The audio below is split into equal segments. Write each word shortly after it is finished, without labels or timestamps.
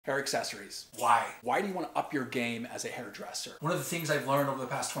Hair accessories. Why? Why do you want to up your game as a hairdresser? One of the things I've learned over the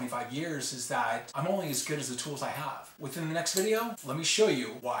past 25 years is that I'm only as good as the tools I have. Within the next video, let me show you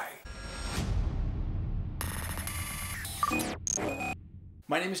why.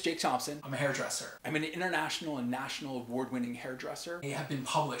 My name is Jake Thompson. I'm a hairdresser. I'm an international and national award-winning hairdresser. I have been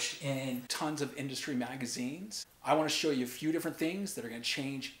published in tons of industry magazines. I want to show you a few different things that are going to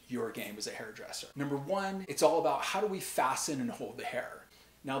change your game as a hairdresser. Number one, it's all about how do we fasten and hold the hair.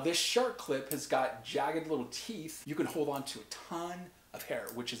 Now this shark clip has got jagged little teeth. You can hold on to a ton of hair,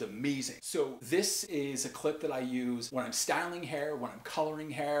 which is amazing. So this is a clip that I use when I'm styling hair, when I'm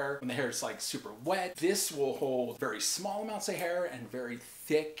coloring hair, when the hair is like super wet. This will hold very small amounts of hair and very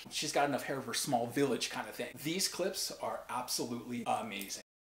thick. She's got enough hair for a small village kind of thing. These clips are absolutely amazing.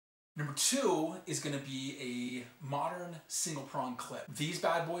 Number two is going to be a modern single prong clip. These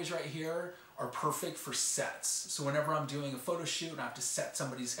bad boys right here are perfect for sets. So whenever I'm doing a photo shoot and I have to set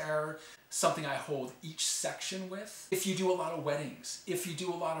somebody's hair, something I hold each section with. If you do a lot of weddings, if you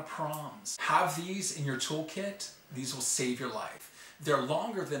do a lot of proms, have these in your toolkit. These will save your life. They're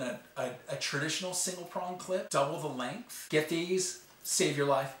longer than a traditional single prong clip, double the length. Get these. Save your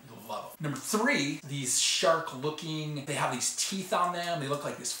life, you'll love them. Number three, these shark looking, they have these teeth on them. They look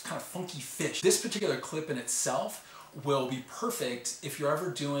like this kind of funky fish. This particular clip in itself will be perfect if you're ever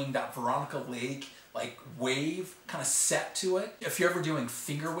doing that Veronica Lake like wave kind of set to it. If you're ever doing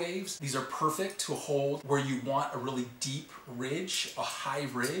finger waves, these are perfect to hold where you want a really deep ridge, a high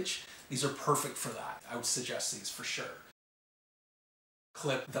ridge. These are perfect for that. I would suggest these for sure.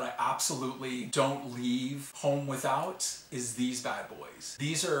 Clip that I absolutely don't leave home without is these bad boys.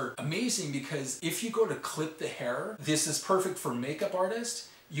 These are amazing because if you go to clip the hair, this is perfect for makeup artists.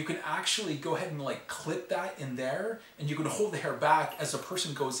 You can actually go ahead and like clip that in there and you can hold the hair back as a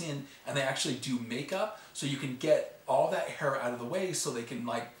person goes in and they actually do makeup, so you can get all that hair out of the way so they can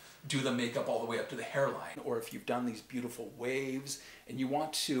like do the makeup all the way up to the hairline. Or if you've done these beautiful waves and you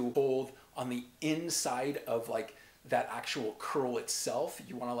want to hold on the inside of like that actual curl itself,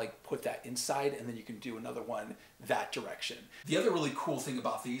 you want to like put that inside and then you can do another one that direction. The other really cool thing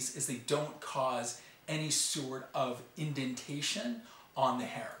about these is they don't cause any sort of indentation on the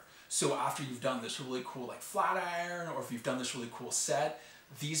hair. So after you've done this really cool like flat iron, or if you've done this really cool set,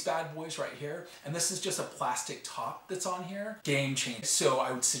 these bad boys right here, and this is just a plastic top that's on here, game changer. So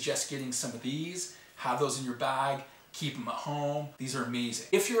I would suggest getting some of these, have those in your bag, keep them at home. These are amazing.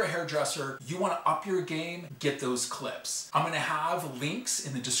 If you're a hairdresser, you want to up your game, get those clips. I'm going to have links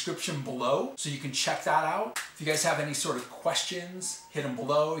in the description below so you can check that out. If you guys have any sort of questions, hit them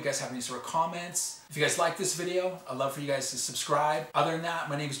below. You guys have any sort of comments. If you guys like this video, I'd love for you guys to subscribe. Other than that,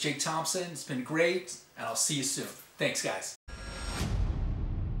 my name is Jake Thompson. It's been great, and I'll see you soon. Thanks, guys.